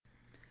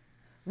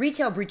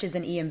Retail breaches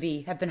in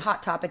EMV have been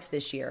hot topics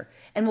this year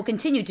and will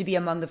continue to be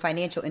among the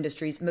financial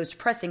industry's most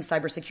pressing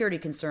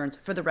cybersecurity concerns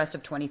for the rest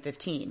of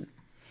 2015.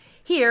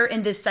 Here,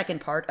 in this second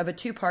part of a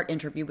two-part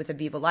interview with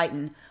Aviva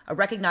Lighten, a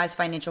recognized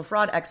financial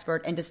fraud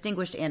expert and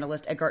distinguished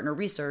analyst at Gartner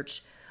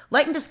Research,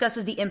 Lighten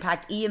discusses the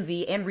impact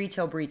EMV and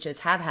retail breaches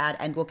have had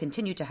and will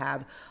continue to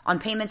have on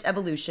payments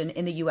evolution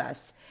in the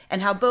U.S.,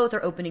 and how both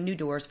are opening new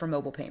doors for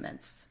mobile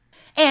payments.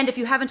 And if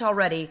you haven't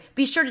already,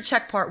 be sure to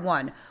check part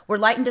 1, where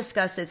Lighten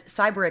discusses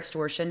cyber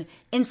extortion,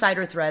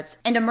 insider threats,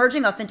 and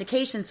emerging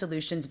authentication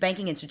solutions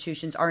banking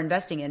institutions are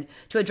investing in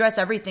to address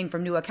everything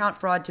from new account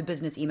fraud to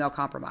business email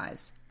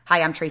compromise.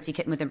 Hi, I'm Tracy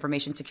Kitten with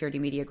Information Security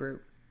Media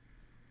Group.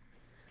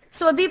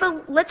 So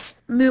Aviva,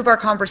 let's move our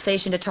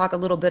conversation to talk a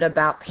little bit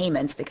about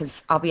payments,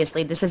 because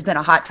obviously this has been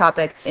a hot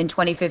topic in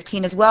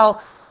 2015 as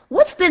well.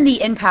 What's been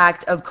the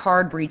impact of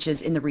card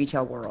breaches in the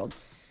retail world?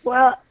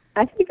 Well,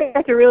 I think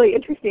that's a really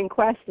interesting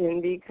question,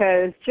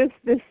 because just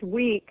this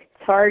week,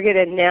 Target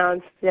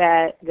announced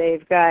that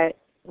they've got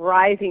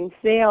rising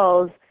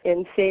sales,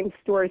 and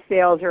same-store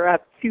sales are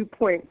up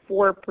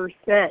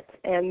 2.4%,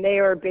 and they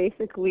are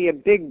basically a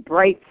big,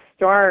 bright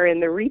star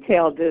in the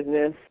retail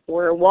business,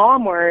 where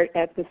Walmart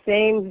at the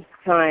same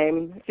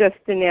time just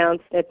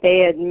announced that they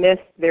had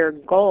missed their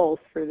goals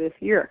for this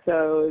year.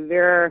 So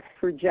their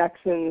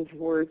projections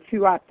were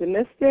too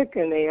optimistic,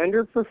 and they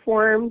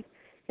underperformed.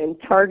 And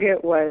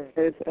Target was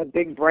a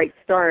big bright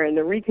star in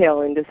the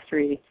retail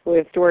industry.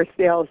 With store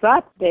sales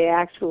up, they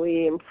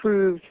actually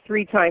improved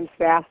 3 times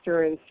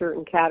faster in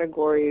certain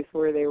categories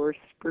where they were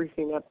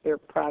sprucing up their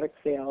product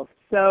sales.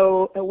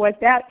 So what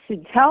that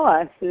should tell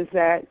us is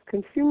that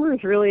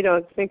consumers really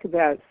don't think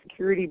about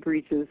security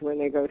breaches when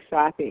they go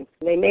shopping.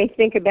 They may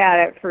think about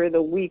it for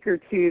the week or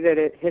two that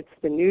it hits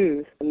the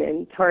news,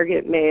 and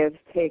Target may have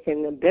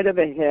taken a bit of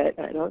a hit.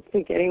 I don't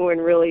think anyone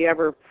really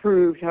ever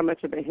proved how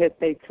much of a hit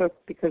they took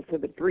because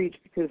of the breach,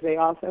 because they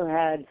also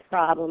had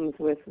problems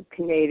with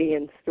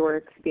Canadian store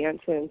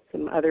expansion,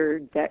 some other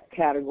debt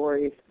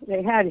categories.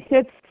 They had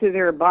hits to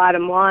their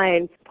bottom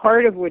line,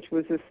 part of which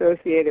was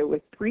associated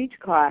with breach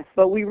costs,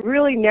 but we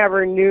really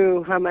never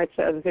knew how much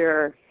of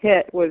their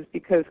hit was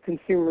because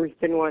consumers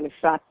didn't want to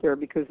shop there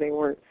because they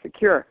weren't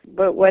secure.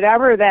 But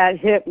whatever that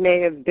hit may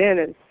have been,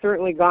 it's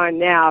certainly gone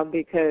now,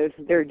 because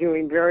they're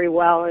doing very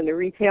well in the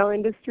retail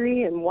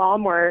industry, and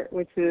Walmart,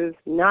 which has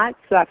not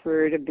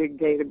suffered a big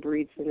data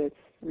breach in its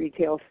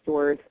retail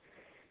stores,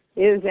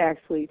 is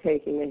actually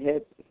taking a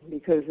hit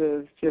because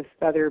of just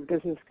other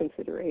business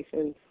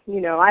considerations.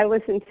 You know, I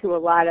listen to a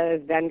lot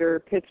of vendor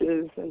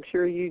pitches, I'm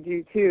sure you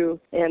do too,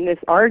 and this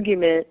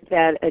argument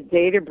that a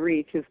data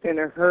breach is going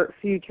to hurt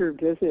future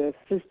business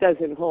just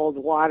doesn't hold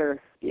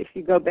water. If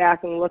you go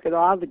back and look at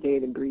all the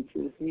data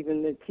breaches,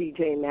 even the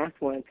TJ Maxx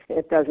one,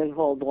 it doesn't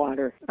hold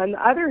water. On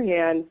the other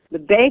hand, the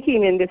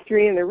banking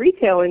industry and the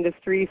retail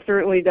industry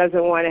certainly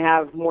doesn't want to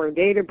have more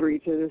data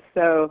breaches,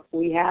 so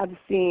we have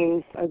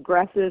seen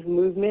aggressive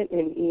movement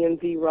in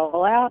EMV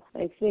rollout.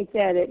 I think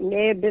that it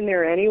may have been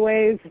there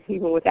anyways,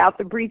 even without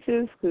the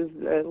breaches, because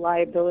the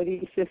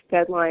liability shift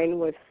deadline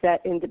was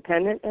set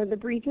independent of the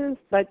breaches,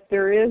 but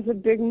there is a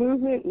big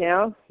movement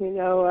now. You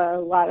know, a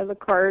lot of the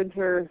cards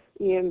are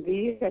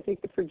EMV. I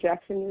think the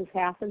projection is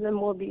half of them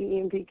will be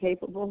EMV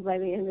capable by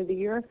the end of the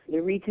year. The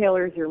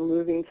retailers are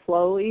moving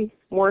slowly,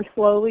 more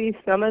slowly.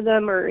 Some of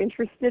them are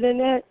interested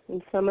in it,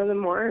 and some of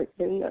them aren't.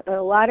 In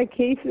a lot of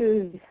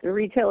cases, the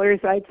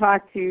retailers I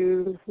talk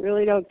to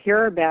really don't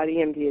care about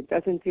EMV. It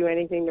doesn't do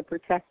anything to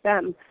protect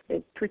them.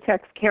 It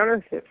protects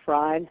counterfeit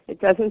fraud. It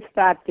doesn't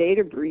stop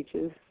data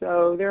breaches.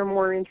 So they're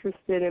more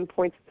interested in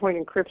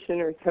point-to-point encryption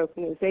or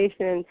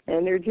tokenization,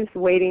 and they're just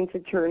waiting to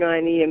turn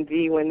on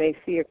EMV when they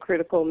see a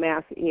critical mass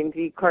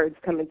EMV cards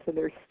come into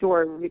their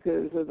store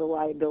because of the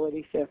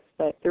liability shift.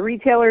 But the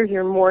retailers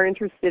are more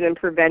interested in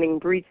preventing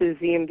breaches.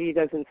 EMV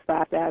doesn't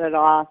stop that at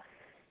all.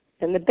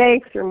 And the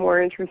banks are more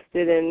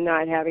interested in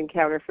not having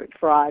counterfeit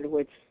fraud,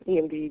 which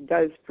EMV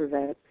does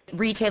prevent.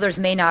 Retailers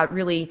may not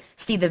really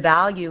see the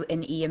value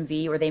in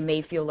EMV, or they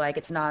may feel like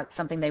it's not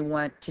something they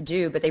want to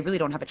do, but they really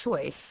don't have a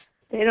choice.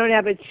 They don't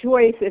have a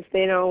choice if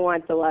they don't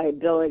want the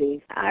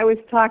liability. I was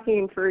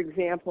talking, for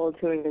example,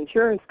 to an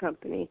insurance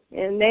company,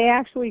 and they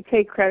actually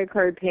take credit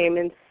card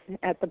payments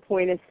at the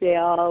point of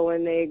sale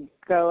when they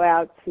go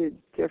out to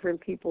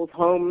different people's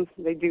homes.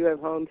 They do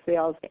have home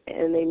sales,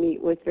 and they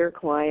meet with their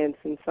clients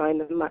and sign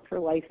them up for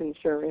life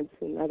insurance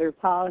and other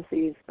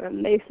policies.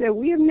 And they said,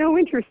 we have no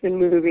interest in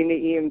moving to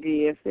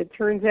EMV. If it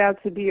turns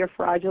out to be a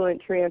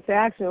fraudulent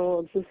transaction,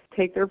 we'll just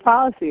take their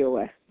policy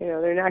away. You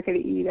know, they're not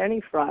going to eat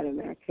any fraud in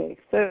that case.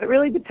 So it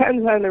really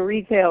depends on the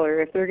retailer.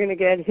 If they're going to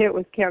get hit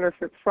with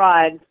counterfeit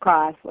fraud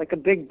costs, like a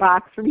big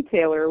box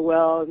retailer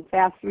will, and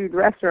fast food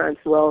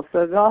restaurants will,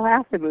 so they'll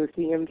have to move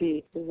to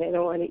EMV because they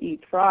don't want to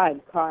eat fraud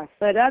costs.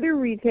 But other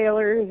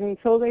retailers,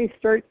 until they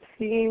start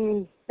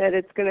seeing that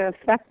it's going to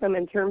affect them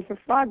in terms of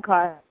fraud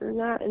costs, they're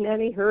not in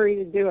any hurry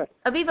to do it.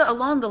 Aviva,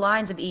 along the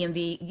lines of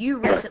EMV, you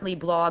recently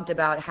blogged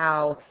about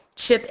how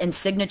chip and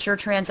signature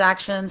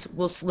transactions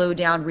will slow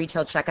down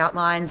retail checkout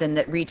lines, and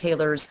that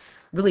retailers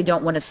really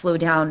don't want to slow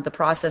down the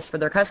process for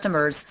their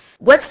customers.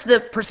 What's the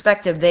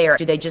perspective there?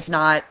 Do they just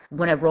not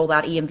want to roll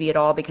out EMV at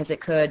all because it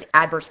could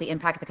adversely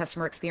impact the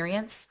customer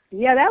experience?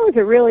 Yeah, that was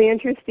a really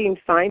interesting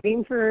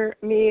finding for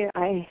me.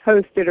 I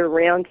hosted a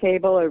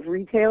roundtable of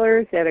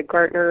retailers at a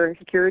Gartner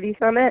Security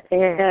Summit,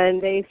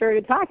 and they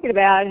started talking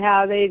about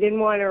how they didn't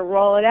want to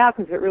roll it out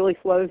because it really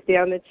slows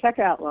down the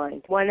checkout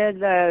line. One of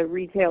the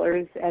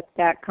retailers at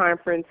that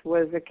conference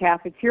was a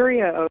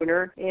cafeteria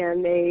owner,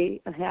 and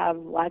they have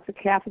lots of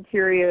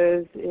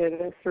cafeterias in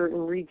a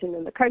certain region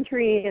in the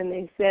country, and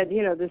they said,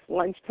 this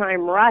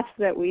lunchtime rush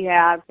that we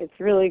have, it's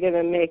really going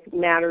to make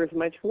matters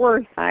much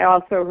worse. I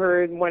also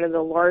heard one of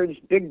the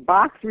large big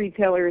box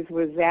retailers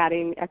was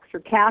adding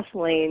extra cash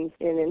lanes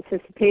in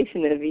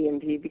anticipation of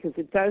EMV because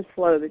it does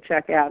slow the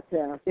checkout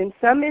down. In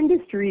some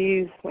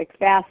industries, like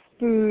fast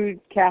food,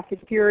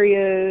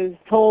 cafeterias,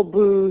 toll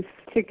booths,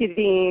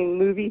 ticketing,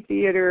 movie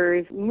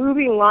theaters,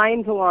 moving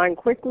lines along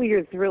quickly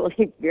is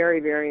really very,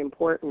 very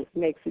important. It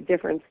makes a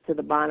difference to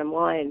the bottom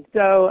line.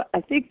 So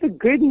I think the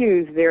good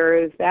news there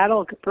is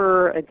that'll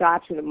spur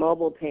adoption of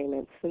mobile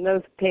payments, and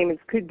those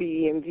payments could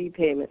be EMV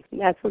payments. And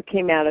that's what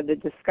came out of the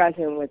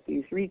discussion with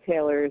these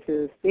retailers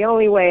is the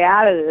only way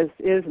out of this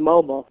is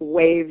mobile.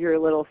 Wave your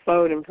little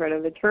phone in front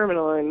of the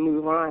terminal and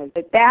move on.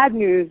 The bad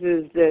news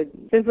is that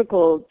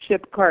physical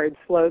chip cards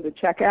slow the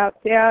checkout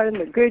down, and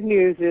the good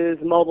news is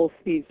mobile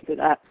speeds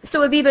it up.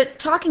 So Aviva,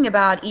 talking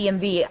about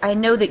EMV, I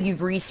know that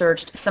you've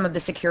researched some of the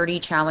security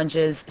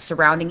challenges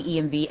surrounding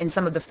EMV and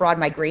some of the fraud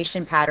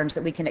migration patterns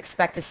that we can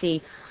expect to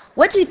see.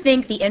 What do you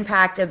think the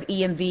impact of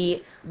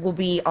EMV will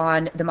be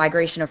on the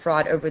migration of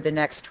fraud over the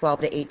next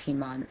 12 to 18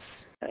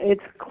 months?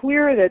 It's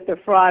clear that the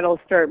fraud will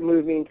start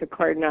moving to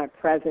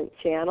card-not-present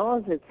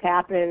channels. It's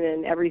happened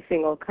in every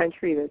single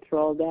country that's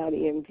rolled out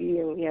EMV,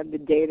 and we have the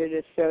data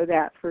to show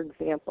that, for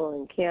example,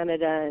 in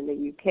Canada and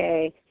the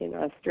UK, in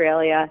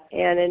Australia.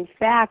 And in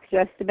fact,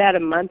 just about a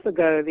month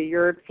ago, the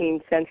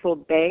European Central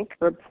Bank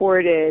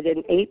reported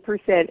an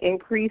 8%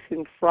 increase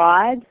in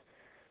fraud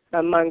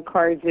among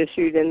cards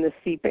issued in the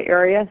SEPA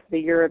area, the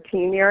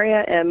European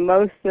area, and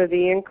most of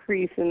the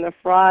increase in the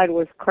fraud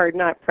was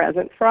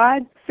card-not-present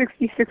fraud.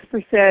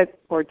 66%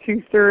 or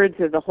two-thirds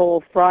of the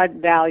whole fraud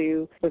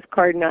value was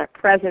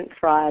card-not-present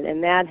fraud,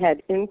 and that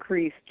had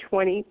increased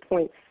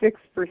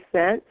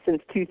 20.6%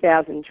 since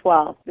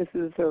 2012. This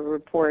is a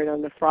report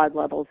on the fraud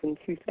levels in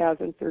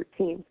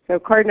 2013. So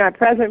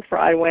card-not-present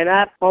fraud went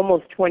up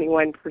almost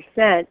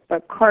 21%,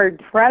 but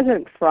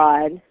card-present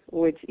fraud,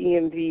 which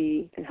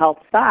EMV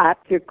helped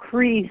stop,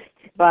 decreased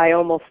by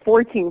almost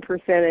 14%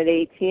 at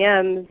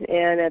ATMs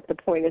and at the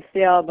point of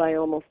sale by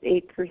almost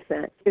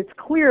 8%. It's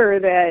clear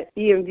that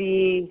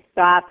EMV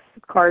stops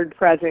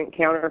card-present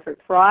counterfeit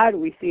fraud.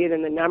 We see it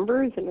in the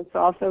numbers, and it's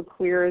also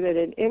clear that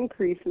it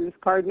increases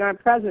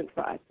card-not-present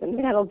fraud. And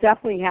that'll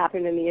definitely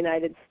happen in the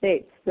United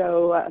States.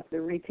 So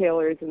the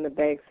retailers and the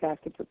banks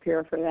have to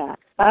prepare for that.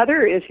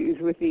 Other issues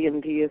with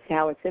EMV is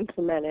how it's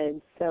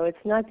implemented. So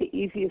it's not the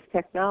easiest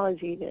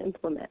technology to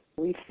implement.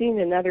 We've seen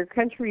in other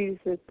countries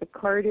that the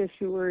card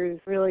issuers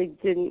really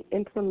didn't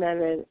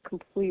implement it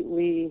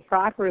completely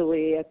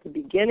properly at the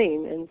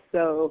beginning, and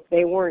so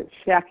they weren't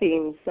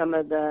checking some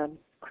of the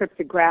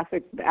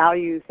cryptographic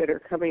values that are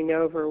coming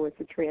over with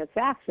the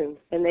transactions.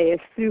 And they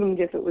assumed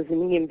if it was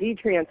an EMV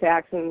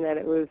transaction that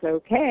it was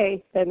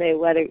okay, then they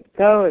let it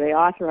go. They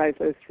authorized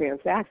those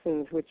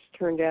transactions, which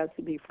turned out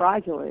to be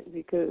fraudulent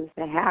because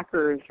the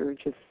hackers are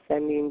just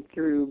sending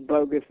through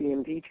bogus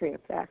EMV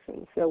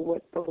transactions. So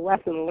what the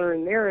lesson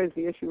learned there is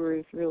the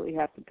issuers really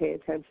have to pay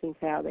attention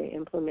to how they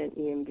implement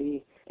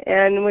EMV.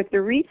 And with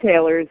the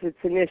retailers,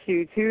 it's an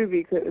issue, too,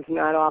 because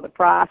not all the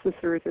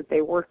processors that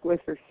they work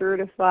with are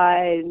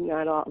certified.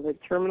 Not all the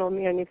terminal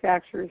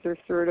manufacturers are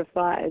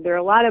certified. There are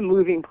a lot of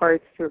moving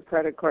parts to a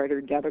credit card or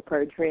debit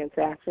card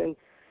transaction.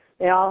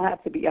 They all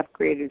have to be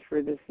upgraded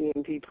for the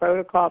EMV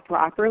protocol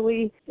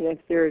properly. And if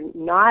they're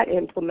not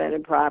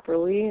implemented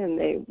properly and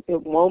it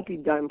won't be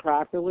done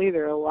properly,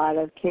 there are a lot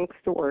of kinks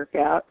to work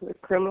out. The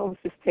criminals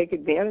just take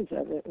advantage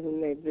of it,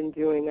 and they've been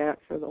doing that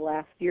for the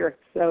last year.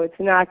 So it's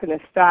not going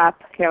to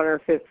stop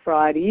counterfeit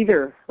fraud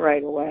either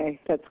right away.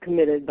 That's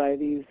committed by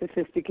these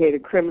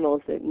sophisticated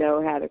criminals that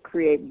know how to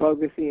create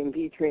bogus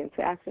EMV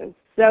transactions.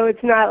 So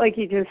it's not like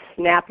you just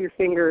snap your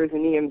fingers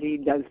and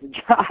EMV does the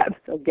job.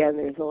 Again,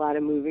 there's a lot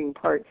of moving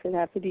parts that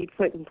have to be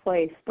put in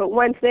place. But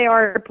once they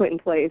are put in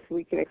place,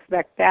 we can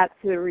expect that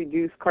to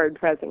reduce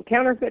card-present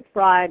counterfeit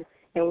fraud,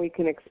 and we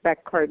can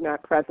expect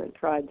card-not-present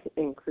fraud to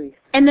increase.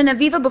 And then,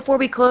 Aviva, before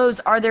we close,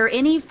 are there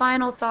any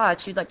final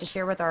thoughts you'd like to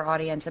share with our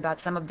audience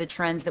about some of the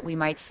trends that we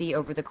might see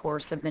over the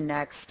course of the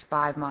next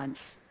 5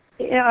 months?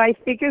 Yeah, I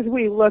think as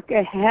we look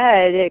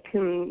ahead, it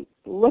can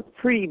look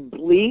pretty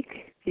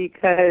bleak,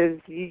 because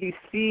you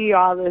see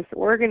all this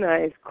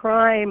organized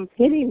crime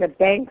hitting the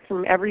banks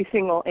from every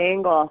single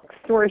angle.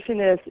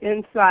 Extortionists,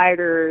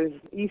 insiders,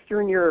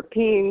 Eastern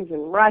Europeans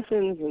and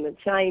Russians and the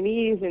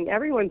Chinese, and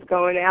everyone's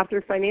going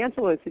after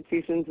financial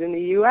institutions in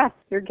the U.S.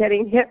 They're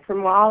getting hit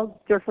from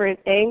all different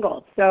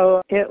angles.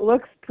 So it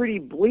looks pretty pretty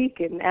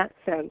bleak in that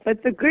sense.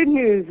 But the good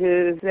news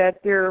is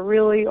that there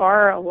really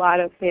are a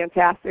lot of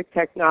fantastic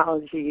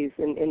technologies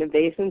and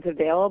innovations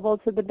available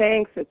to the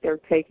banks that they're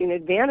taking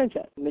advantage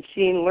of.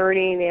 Machine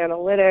learning,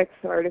 analytics,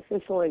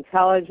 artificial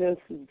intelligence,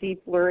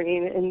 deep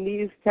learning, and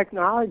these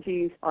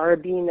technologies are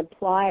being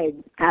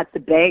applied at the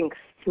banks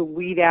to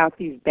weed out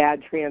these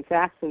bad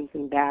transactions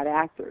and bad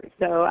actors.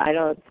 So I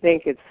don't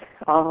think it's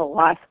all a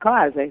lost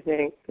cause. I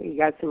think you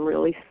got some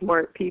really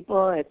smart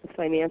people at the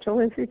financial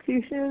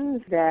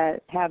institutions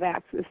that have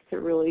access to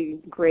really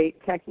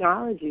great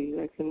technology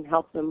that can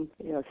help them,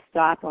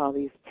 stop all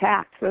these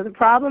attacks. So the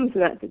problem's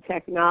not the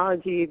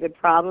technology. The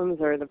problems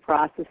are the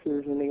processes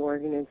and the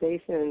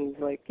organizations.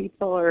 Like,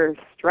 people are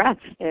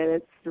stretched, and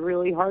it's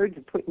really hard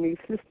to put new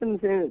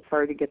systems in. It's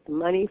hard to get the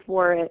money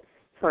for it.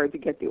 It's hard to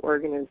get the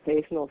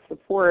organizational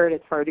support.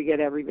 It's hard to get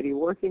everybody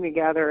working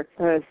together.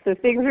 So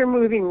things are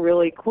moving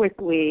really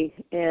quickly,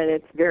 and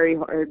it's very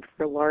hard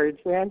for large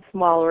and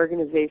small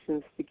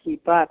organizations to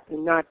keep up,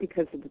 and not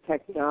because of the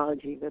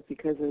technology, but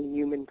because of the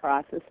human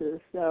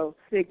processes. So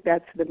I think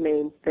that's the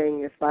main thing.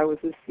 If I was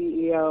a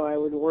CEO, I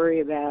would worry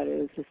about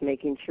is just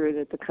making sure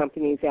that the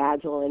company's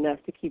agile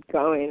enough to keep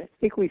going. I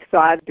think we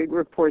saw big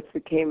reports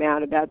that came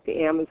out about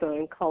the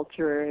Amazon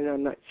culture, and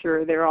I'm not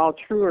sure they're all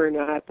true or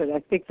not, but I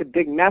think the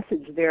big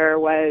message there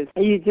was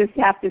you just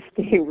have to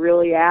stay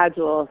really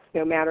agile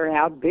no matter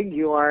how big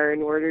you are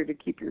in order to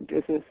keep your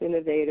business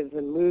innovative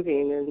and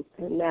moving,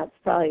 and that's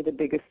probably the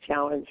biggest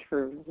challenge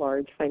for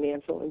large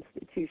financial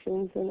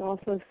institutions and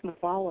also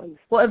small ones.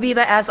 Well,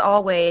 Aviva, as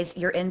always,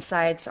 your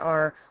insights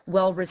are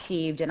well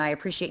received, and I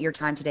appreciate your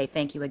time today.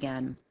 Thank you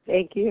again.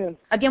 Thank you.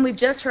 Again, we've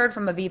just heard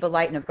from Aviva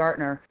Lighton of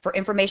Gartner. For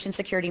Information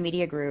Security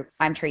Media Group,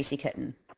 I'm Tracy Kitten.